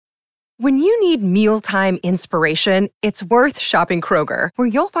When you need mealtime inspiration, it's worth shopping Kroger, where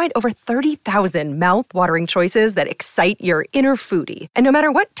you'll find over 30,000 mouth-watering choices that excite your inner foodie. And no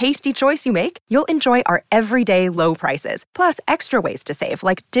matter what tasty choice you make, you'll enjoy our everyday low prices, plus extra ways to save,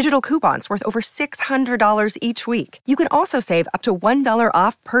 like digital coupons worth over $600 each week. You can also save up to $1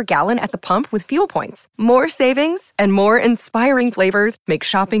 off per gallon at the pump with fuel points. More savings and more inspiring flavors make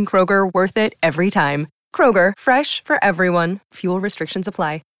shopping Kroger worth it every time. Kroger, fresh for everyone. Fuel restrictions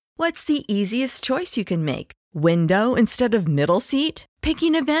apply. What's the easiest choice you can make? Window instead of middle seat?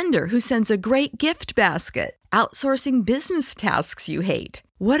 Picking a vendor who sends a great gift basket? Outsourcing business tasks you hate?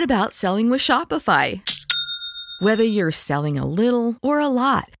 What about selling with Shopify? Whether you're selling a little or a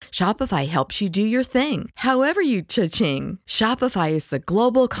lot, Shopify helps you do your thing, however you cha-ching. Shopify is the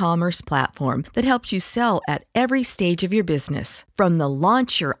global commerce platform that helps you sell at every stage of your business. From the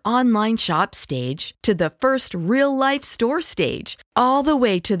launch your online shop stage to the first real-life store stage, all the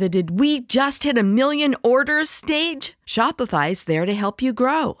way to the did we just hit 1 million orders stage. Shopify's there to help you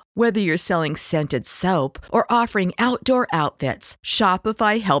grow. Whether you're selling scented soap or offering outdoor outfits,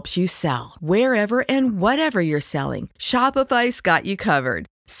 Shopify helps you sell. Wherever and whatever you're selling, Shopify's got you covered.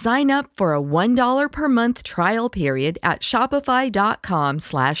 Sign up for a $1 per month trial period at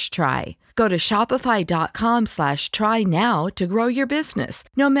shopify.com/try. Go to shopify.com/try now to grow your business,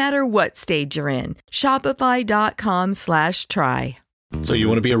 no matter what stage you're in. Shopify.com/try. So you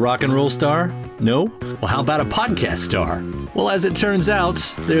want to be a rock and roll star? No? Well, how about a podcast star? Well, as it turns out,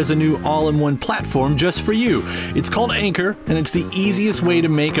 there's a new all-in-one platform just for you. It's called Anchor, and it's the easiest way to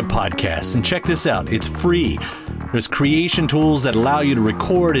make a podcast. And check this out, it's free. There's creation tools that allow you to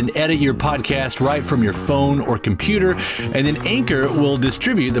record and edit your podcast right from your phone or computer, and then Anchor will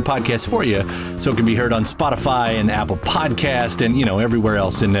distribute the podcast for you so it can be heard on Spotify and Apple Podcast and, everywhere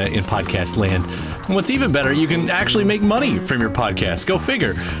else in podcast land. And what's even better, you can actually make money from your podcast. Go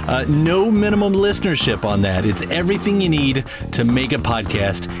figure. No minimum listenership on that. It's everything you need to make a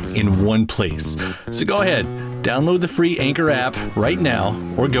podcast in one place. So go ahead. Download the free Anchor app right now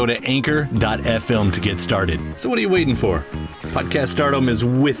or go to anchor.fm to get started. So what are you waiting for? Podcast stardom is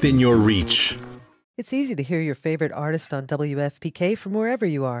within your reach. It's easy to hear your favorite artist on WFPK from wherever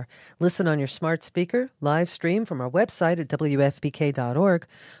you are. Listen on your smart speaker, live stream from our website at WFPK.org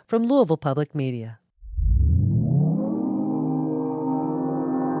from Louisville Public Media.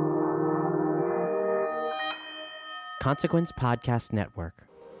 Consequence Podcast Network.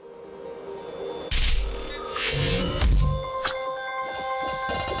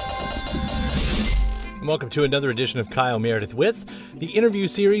 Welcome to another edition of Kyle Meredith with the interview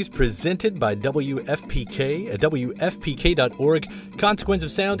series presented by WFPK at WFPK.org, Consequence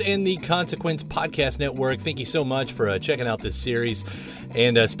of Sound, and the Consequence Podcast Network. Thank you so much for checking out this series,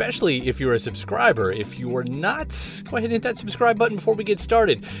 and especially if you're a subscriber. If you are not, go ahead and hit that subscribe button before we get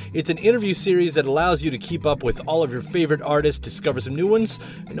started. It's an interview series that allows you to keep up with all of your favorite artists, discover some new ones,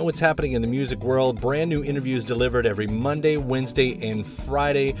 and know what's happening in the music world. Brand new interviews delivered every Monday, Wednesday, and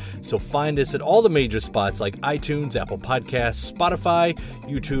Friday. So find us at all the major spots like iTunes, Apple Podcasts, Spotify,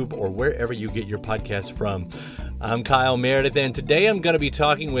 YouTube, or wherever you get your podcasts from. I'm Kyle Meredith, and today I'm going to be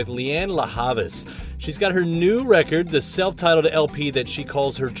talking with Lianne La Havas. She's got her new record, the self-titled LP that she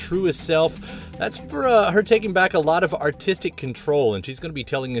calls her truest self. That's for her taking back a lot of artistic control, and she's going to be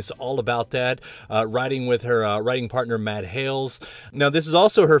telling us all about that, writing with her writing partner, Matt Hales. Now, this is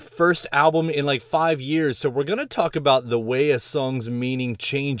also her first album in like 5 years, so we're going to talk about the way a song's meaning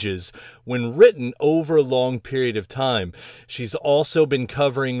changes when written over a long period of time. She's also been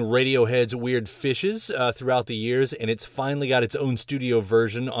covering Radiohead's Weird Fishes throughout the years, and it's finally got its own studio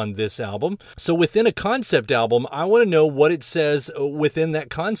version on this album. So within a concept album, I want to know what it says within that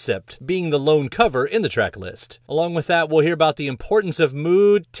concept, being the lone cover in the track list. Along with that, we'll hear about the importance of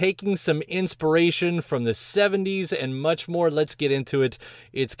mood, taking some inspiration from the 70s, and much more. Let's get into it.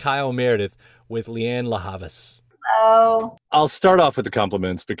 It's Kyle Meredith with Lianne La Havas. Hello. I'll start off with the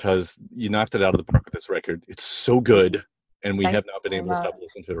compliments because you knocked it out of the park with this record. It's so good, and we have not been able to stop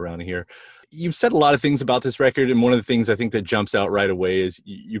listening to it around here. You've said a lot of things about this record, and one of the things I think that jumps out right away is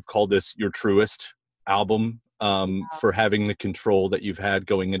you've called this your truest album for having the control that you've had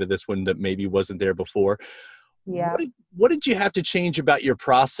going into this one that maybe wasn't there before. Yeah. What did you have to change about your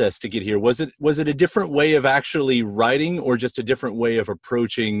process to get here? Was it a different way of actually writing, or just a different way of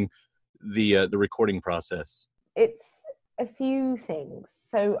approaching the recording process? It's a few things.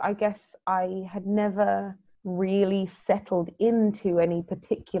 So I guess I had never really settled into any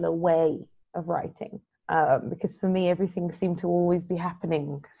particular way of writing. Because for me, everything seemed to always be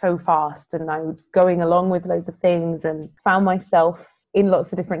happening so fast, and I was going along with loads of things and found myself in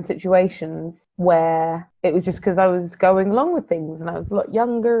lots of different situations where it was just because I was going along with things and I was a lot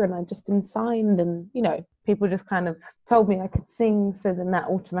younger and I'd just been signed, and, you know, people just kind of told me I could sing. So then that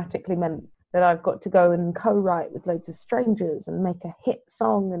automatically meant that I've got to go and co-write with loads of strangers and make a hit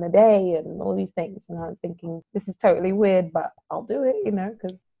song in a day and all these things. And I was thinking, this is totally weird, but I'll do it, you know,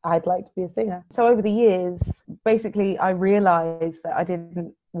 because I'd like to be a singer. So over the years, basically, I realized that I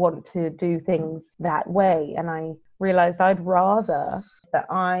didn't want to do things that way. And I realized I'd rather that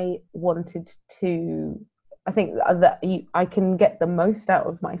I wanted to, I think that I can get the most out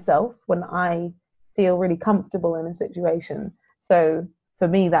of myself when I feel really comfortable in a situation. So for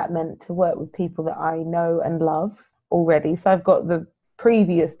me, that meant to work with people that I know and love already. So I've got the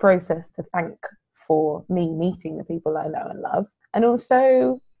previous process to thank for me meeting the people I know and love, and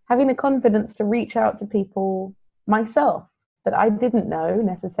also having the confidence to reach out to people myself that I didn't know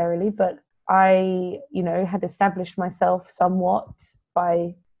necessarily, but I, you know, had established myself somewhat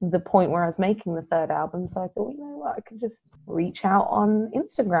by the point where I was making the third album. So I thought, you know what, I could just reach out on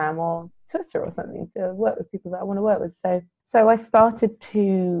Instagram or Twitter or something to work with people that I want to work with. So I started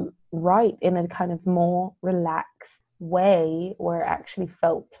to write in a kind of more relaxed way where it actually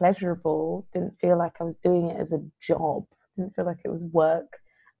felt pleasurable, didn't feel like I was doing it as a job, didn't feel like it was work,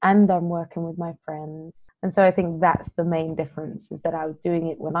 and I'm working with my friends. And so I think that's the main difference, is that I was doing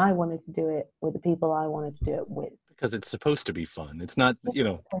it when I wanted to do it with the people I wanted to do it with. Because it's supposed to be fun. It's not, you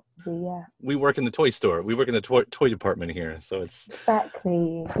know, yeah. We work in the toy store. We work in the toy department here. So it's...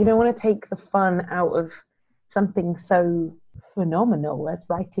 Exactly. You don't want to take the fun out of something so phenomenal as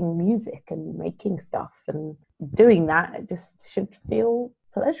writing music and making stuff, and doing that, it just should feel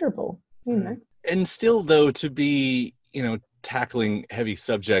pleasurable, you know. And still, though, to be, you know, tackling heavy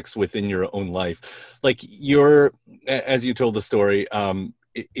subjects within your own life, like you're, as you told the story,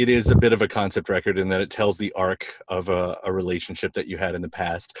 it is a bit of a concept record in that it tells the arc of a relationship that you had in the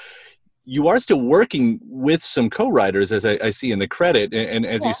past. You are still working with some co-writers, as I see in the credit, and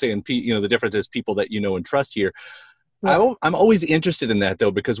as you say, in you know, the difference is people that you know and trust here. Yeah. I'm always interested in that,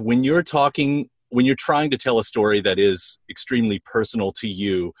 though, because when you're trying to tell a story that is extremely personal to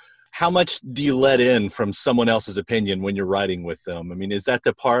you, how much do you let in from someone else's opinion when you're writing with them? I mean, is that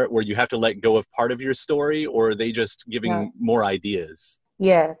the part where you have to let go of part of your story, or are they just giving more ideas?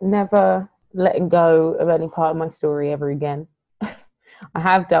 Yeah, never letting go of any part of my story ever again. I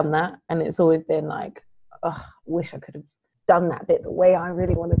have done that, and it's always been like, oh, I wish I could have done that bit the way I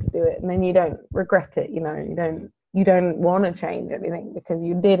really wanted to do it. And then you don't regret it, you know, you don't want to change anything because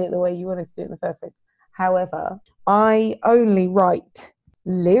you did it the way you wanted to do it in the first place. However, I only write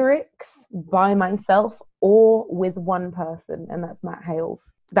lyrics by myself or with one person, and that's Matt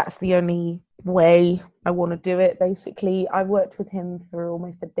Hales. That's the only way I want to do it, basically. I've worked with him for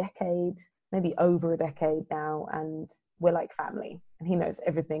almost a decade, maybe over a decade now, and we're like family, and he knows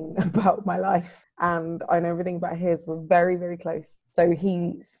everything about my life and I know everything about his. We're very, very close. So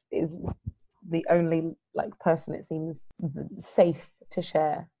he is the only like person it seems safe to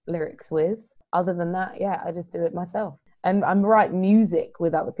share lyrics with. Other than that, yeah, I just do it myself. And I write music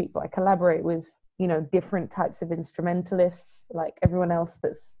with other people. I collaborate with, you know, different types of instrumentalists. Like everyone else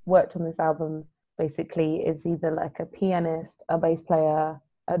that's worked on this album basically is either like a pianist, a bass player,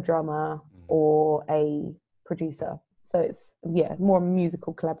 a drummer, or a producer. So it's, yeah, more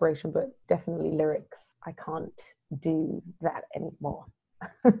musical collaboration, but definitely lyrics. I can't do that anymore.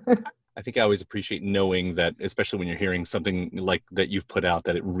 I think I always appreciate knowing that, especially when you're hearing something like that you've put out,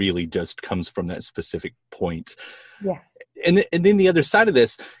 that it really just comes from that specific point. Yes. And then the other side of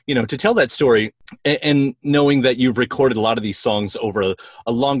this, you know, to tell that story and knowing that you've recorded a lot of these songs over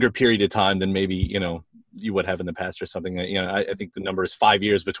a longer period of time than maybe, you know, you would have in the past or something. You know, I think the number is 5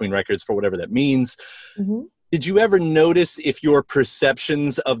 years between records, for whatever that means. Mm-hmm. Did you ever notice if your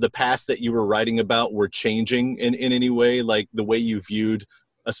perceptions of the past that you were writing about were changing in any way? Like the way you viewed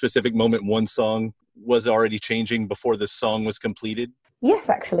a specific moment, one song was already changing before the song was completed? Yes,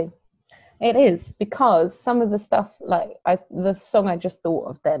 actually. It is, because some of the stuff, like the song I just thought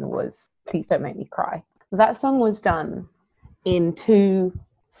of then was Please Don't Make Me Cry. That song was done in 2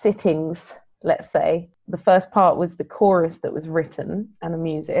 sittings, let's say. The first part was the chorus that was written, and the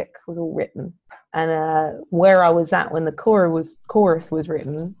music was all written. And where I was at when the chorus was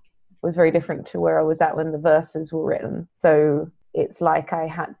written was very different to where I was at when the verses were written. So it's like I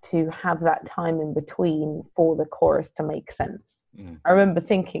had to have that time in between for the chorus to make sense. Mm. I remember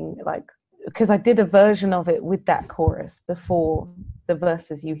thinking, like, because I did a version of it with that chorus before the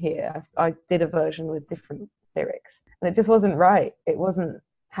verses you hear. I did a version with different lyrics, and it just wasn't right. It wasn't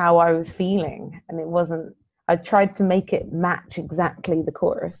how I was feeling, and it wasn't, I tried to make it match exactly the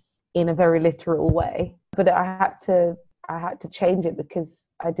chorus in a very literal way, but I had to I had to change it because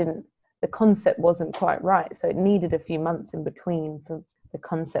the concept wasn't quite right. So it needed a few months in between for the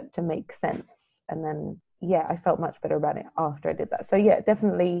concept to make sense. And then, yeah, I felt much better about it after I did that. So yeah,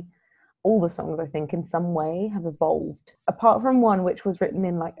 definitely all the songs, I think, in some way have evolved. Apart from one which was written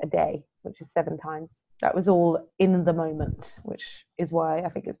in like a day, which is 7 times. That was all in the moment, which is why I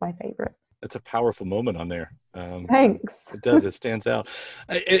think it's my favorite. That's a powerful moment on there. Thanks. It does. It stands out.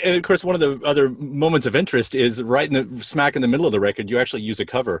 And of course, one of the other moments of interest is right in the smack in the middle of the record, you actually use a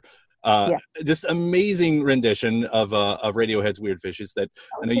cover. This amazing rendition of Radiohead's Weird Fishes that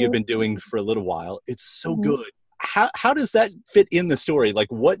I know you've been doing for a little while. It's so good. How does that fit in the story?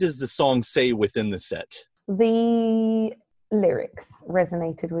 Like, what does the song say within the set? The lyrics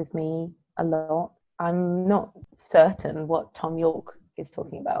resonated with me a lot. I'm not certain what Tom York is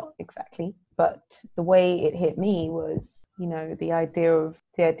talking about exactly, but the way it hit me was, you know, the idea of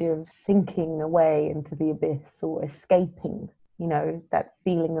sinking away into the abyss or escaping, you know, that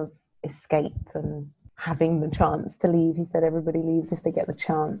feeling of escape and having the chance to leave. He said everybody leaves if they get the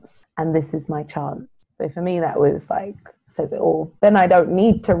chance, and this is my chance. So for me, that was like, says it all. Then I don't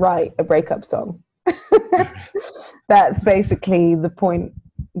need to write a breakup song. That's basically the point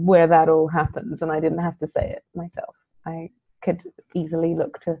where that all happens, and I didn't have to say it myself. I could easily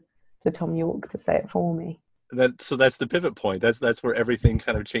look to Tom York to say it for me. So that's the pivot point. That's where everything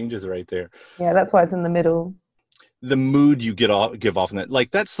kind of changes right there. Yeah, that's why it's in the middle. The mood you give off in that,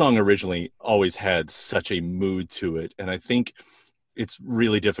 like that song originally always had such a mood to it, and I think it's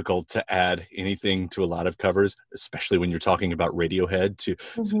really difficult to add anything to a lot of covers, especially when you're talking about Radiohead, to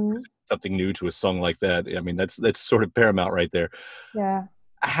something new to a song like that. I mean, that's sort of paramount right there. Yeah.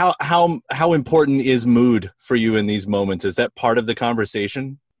 How important is mood for you in these moments? Is that part of the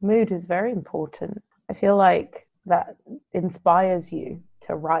conversation? Mood is very important. I feel like that inspires you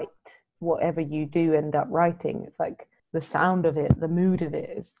to write whatever you do end up writing. It's like the sound of it, the mood of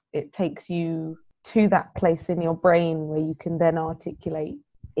it, it takes you to that place in your brain where you can then articulate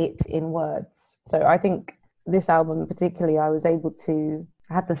it in words. So I think this album particularly, I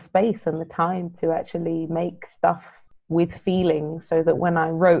had the space and the time to actually make stuff with feeling, so that when I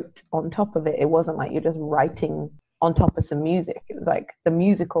wrote on top of it, it wasn't like you're just writing on top of some music. It was like the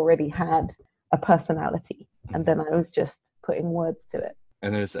music already had a personality, and then I was just putting words to it.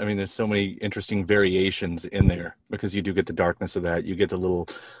 And there's so many interesting variations in there, because you do get the darkness of that. You get the little,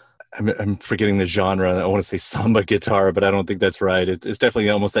 I'm forgetting the genre. I want to say samba guitar, but I don't think that's right. It's definitely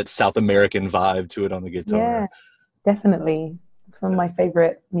almost that South American vibe to it on the guitar. Yeah, definitely. Some of my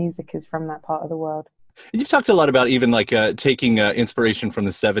favorite music is from that part of the world. You've talked a lot about even like taking inspiration from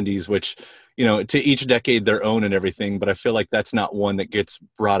the 70s, which, you know, to each decade their own and everything. But I feel like that's not one that gets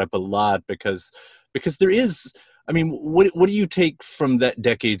brought up a lot because there is, I mean, what do you take from that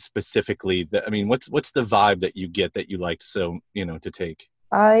decade specifically? What's the vibe that you get that you liked so, you know, to take?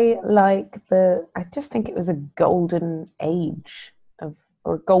 I just think it was a golden age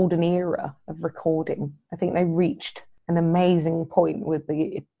or golden era of recording. I think they reached an amazing point with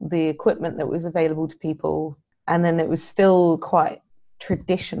the equipment that was available to people, and then it was still quite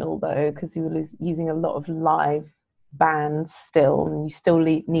traditional though, because you were using a lot of live bands still, and you still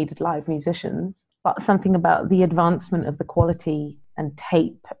needed live musicians. But something about the advancement of the quality and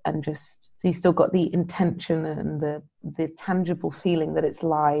tape, and just so you still got the intention and the tangible feeling that it's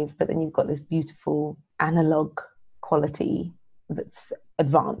live, but then you've got this beautiful analog quality that's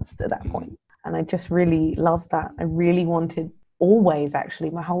advanced at that point. And I just really loved that. I really wanted, always actually,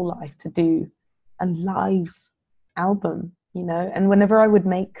 my whole life, to do a live album, you know. And whenever I would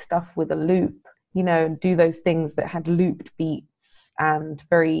make stuff with a loop, you know, do those things that had looped beats and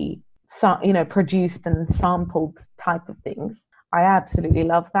very, you know, produced and sampled type of things, I absolutely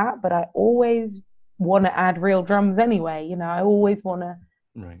love that. But I always want to add real drums anyway, you know. I always want to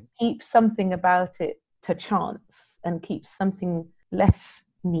keep something about it to chance and keep something less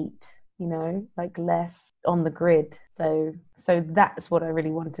neat, you know, like less on the grid. So that's what I really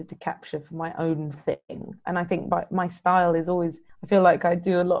wanted to capture for my own thing. And I think my style is always, I feel like I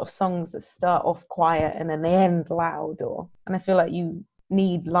do a lot of songs that start off quiet and then they end loud, and I feel like you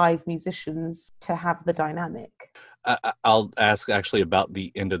need live musicians to have the dynamic. I'll ask actually about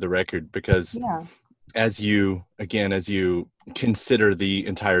the end of the record, because as you consider the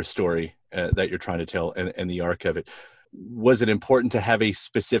entire story that you're trying to tell and the arc of it, was it important to have a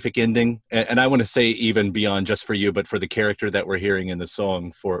specific ending? And I want to say even beyond just for you, but for the character that we're hearing in the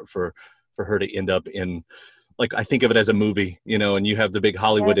song, for her to end up in, like, I think of it as a movie, you know, and you have the big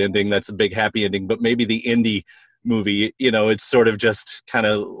Hollywood ending, that's a big happy ending, but maybe the indie movie, you know, it's sort of just kind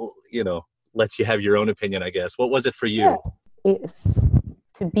of, you know, lets you have your own opinion, I guess. What was it for you? It's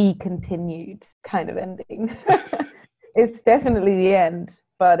to be continued kind of ending. It's definitely the end,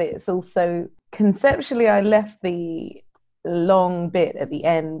 but it's also conceptually I left the long bit at the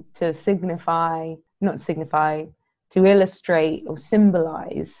end to to illustrate or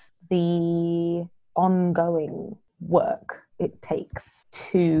symbolize the ongoing work it takes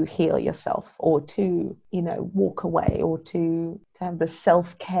to heal yourself, or to, walk away, or to have the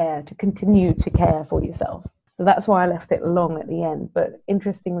self-care, to continue to care for yourself. So that's why I left it long at the end. But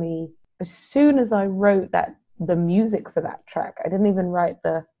interestingly, as soon as I wrote the music for that track, I didn't even write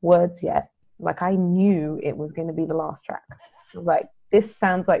the words yet. Like, I knew it was going to be the last track. I was like, this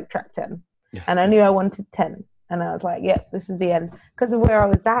sounds like track 10. And I knew I wanted 10. And I was like, yep, this is the end. Because of where I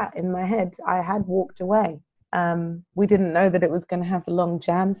was at in my head, I had walked away. We didn't know that it was going to have the long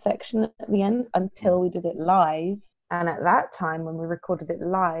jam section at the end until we did it live. And at that time, when we recorded it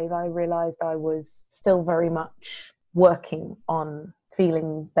live, I realized I was still very much working on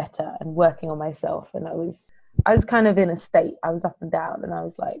feeling better and working on myself. And I was kind of in a state. I was up and down, and I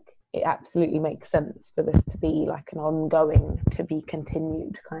was like, it absolutely makes sense for this to be like an ongoing, to be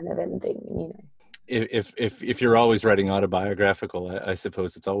continued kind of ending, If you're always writing autobiographical, I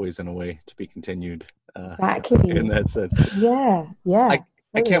suppose it's always in a way to be continued. Exactly. In that sense. Yeah.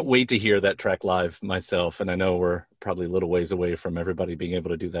 I can't wait to hear that track live myself, and I know we're probably a little ways away from everybody being able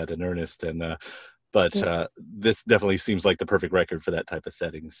to do that in earnest. But this definitely seems like the perfect record for that type of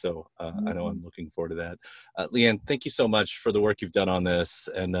setting. So I know I'm looking forward to that. Leanne, thank you so much for the work you've done on this,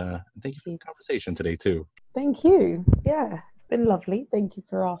 and thank you for the conversation today too. Thank you. Yeah, it's been lovely. Thank you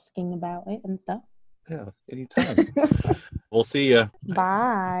for asking about it and stuff. Yeah, anytime. We'll see you.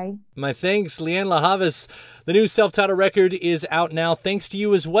 Bye. My thanks, Leanne LaHavas. The new self-titled record is out now. Thanks to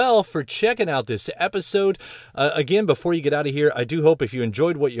you as well for checking out this episode. Again, before you get out of here, I do hope if you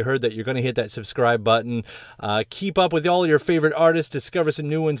enjoyed what you heard that you're going to hit that subscribe button. Keep up with all your favorite artists. Discover some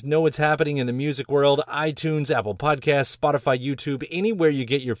new ones. Know what's happening in the music world. iTunes, Apple Podcasts, Spotify, YouTube, anywhere you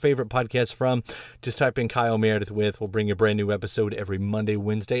get your favorite podcasts from. Just type in Kyle Meredith with. We'll bring you a brand new episode every Monday,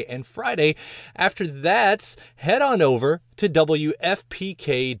 Wednesday, and Friday. After that, head on over to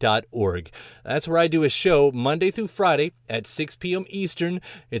WFPK.org. That's where I do a show Monday through Friday at 6 p.m. Eastern.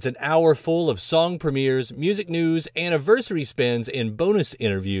 It's an hour full of song premieres, music news, anniversary spins, and bonus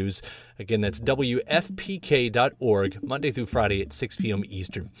interviews. Again, that's WFPK.org, Monday through Friday at 6 p.m.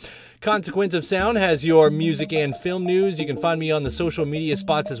 Eastern. Consequence of Sound has your music and film news. You can find me on the social media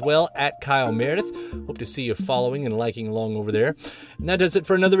spots as well, at Kyle Meredith. Hope to see you following and liking along over there. And that does it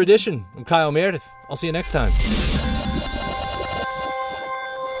for another edition. I'm Kyle Meredith. I'll see you next time.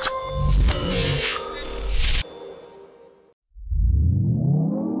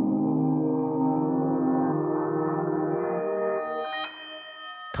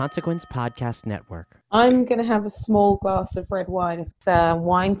 Consequence Podcast Network. I'm going to have a small glass of red wine. It's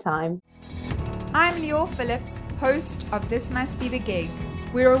wine time. I'm Lior Phillips, host of This Must Be the Gig.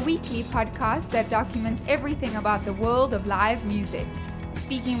 We're a weekly podcast that documents everything about the world of live music,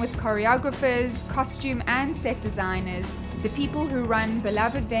 speaking with choreographers, costume and set designers, the people who run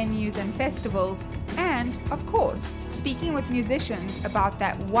beloved venues and festivals, and, of course, speaking with musicians about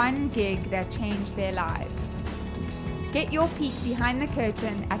that one gig that changed their lives. Get your peek behind the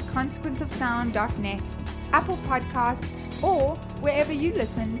curtain at consequenceofsound.net, Apple Podcasts, or wherever you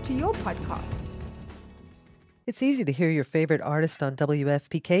listen to your podcasts. It's easy to hear your favorite artist on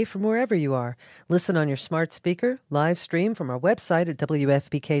WFPK from wherever you are. Listen on your smart speaker, live stream from our website at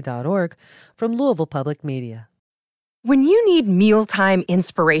WFPK.org, from Louisville Public Media. When you need mealtime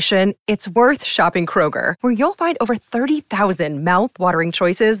inspiration, it's worth shopping Kroger, where you'll find over 30,000 mouth-watering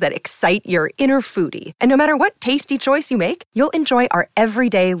choices that excite your inner foodie. And no matter what tasty choice you make, you'll enjoy our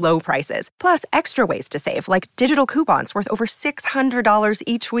everyday low prices, plus extra ways to save, like digital coupons worth over $600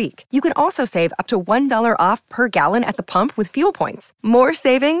 each week. You can also save up to $1 off per gallon at the pump with fuel points. More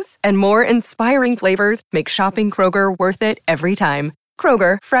savings and more inspiring flavors make shopping Kroger worth it every time.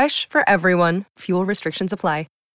 Kroger, fresh for everyone. Fuel restrictions apply.